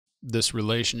this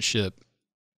relationship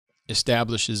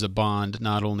establishes a bond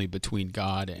not only between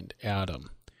God and Adam,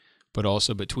 but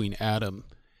also between Adam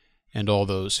and all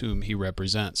those whom he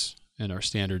represents. And our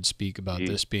standards speak about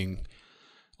this being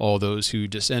all those who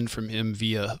descend from him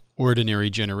via ordinary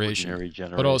generation.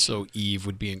 But also Eve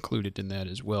would be included in that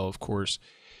as well, of course.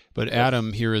 But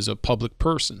Adam here is a public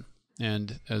person.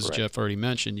 And as Jeff already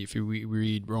mentioned, if you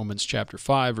read Romans chapter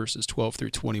 5, verses 12 through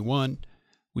 21,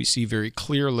 we see very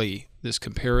clearly this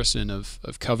comparison of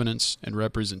covenants and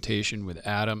representation with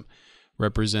Adam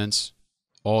represents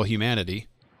all humanity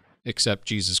except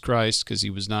Jesus Christ, because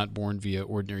he was not born via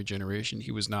ordinary generation.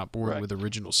 He was not born with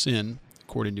original sin,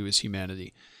 according to his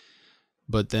humanity.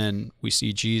 But then we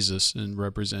see Jesus in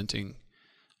representing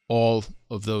all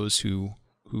of those who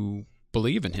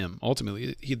believe in him,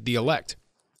 ultimately, the elect.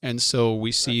 And so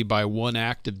we see by one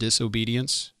act of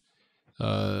disobedience,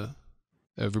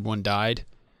 everyone died,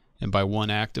 and by one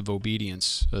act of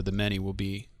obedience, the many will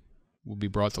be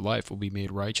brought to life, will be made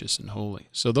righteous and holy.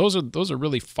 So those are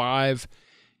really 5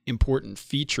 important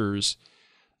features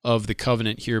of the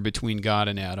covenant here between God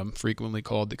and Adam, frequently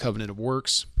called the covenant of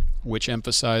works, which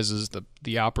emphasizes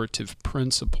the operative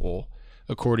principle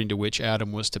according to which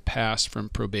Adam was to pass from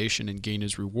probation and gain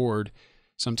his reward,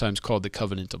 sometimes called the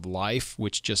covenant of life,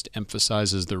 which just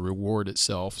emphasizes the reward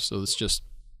itself. So it's just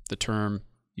the term,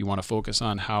 you want to focus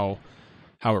on how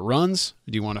it runs?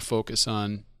 Or do you want to focus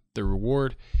on the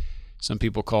reward? Some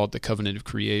people call it the covenant of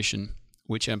creation,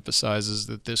 which emphasizes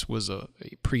that this was a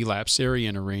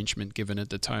prelapsarian arrangement given at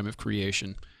the time of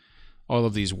creation. All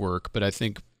of these work, but I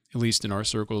think, at least in our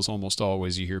circles, almost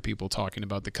always you hear people talking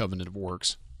about the covenant of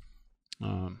works.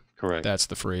 Correct. That's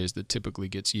the phrase that typically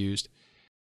gets used.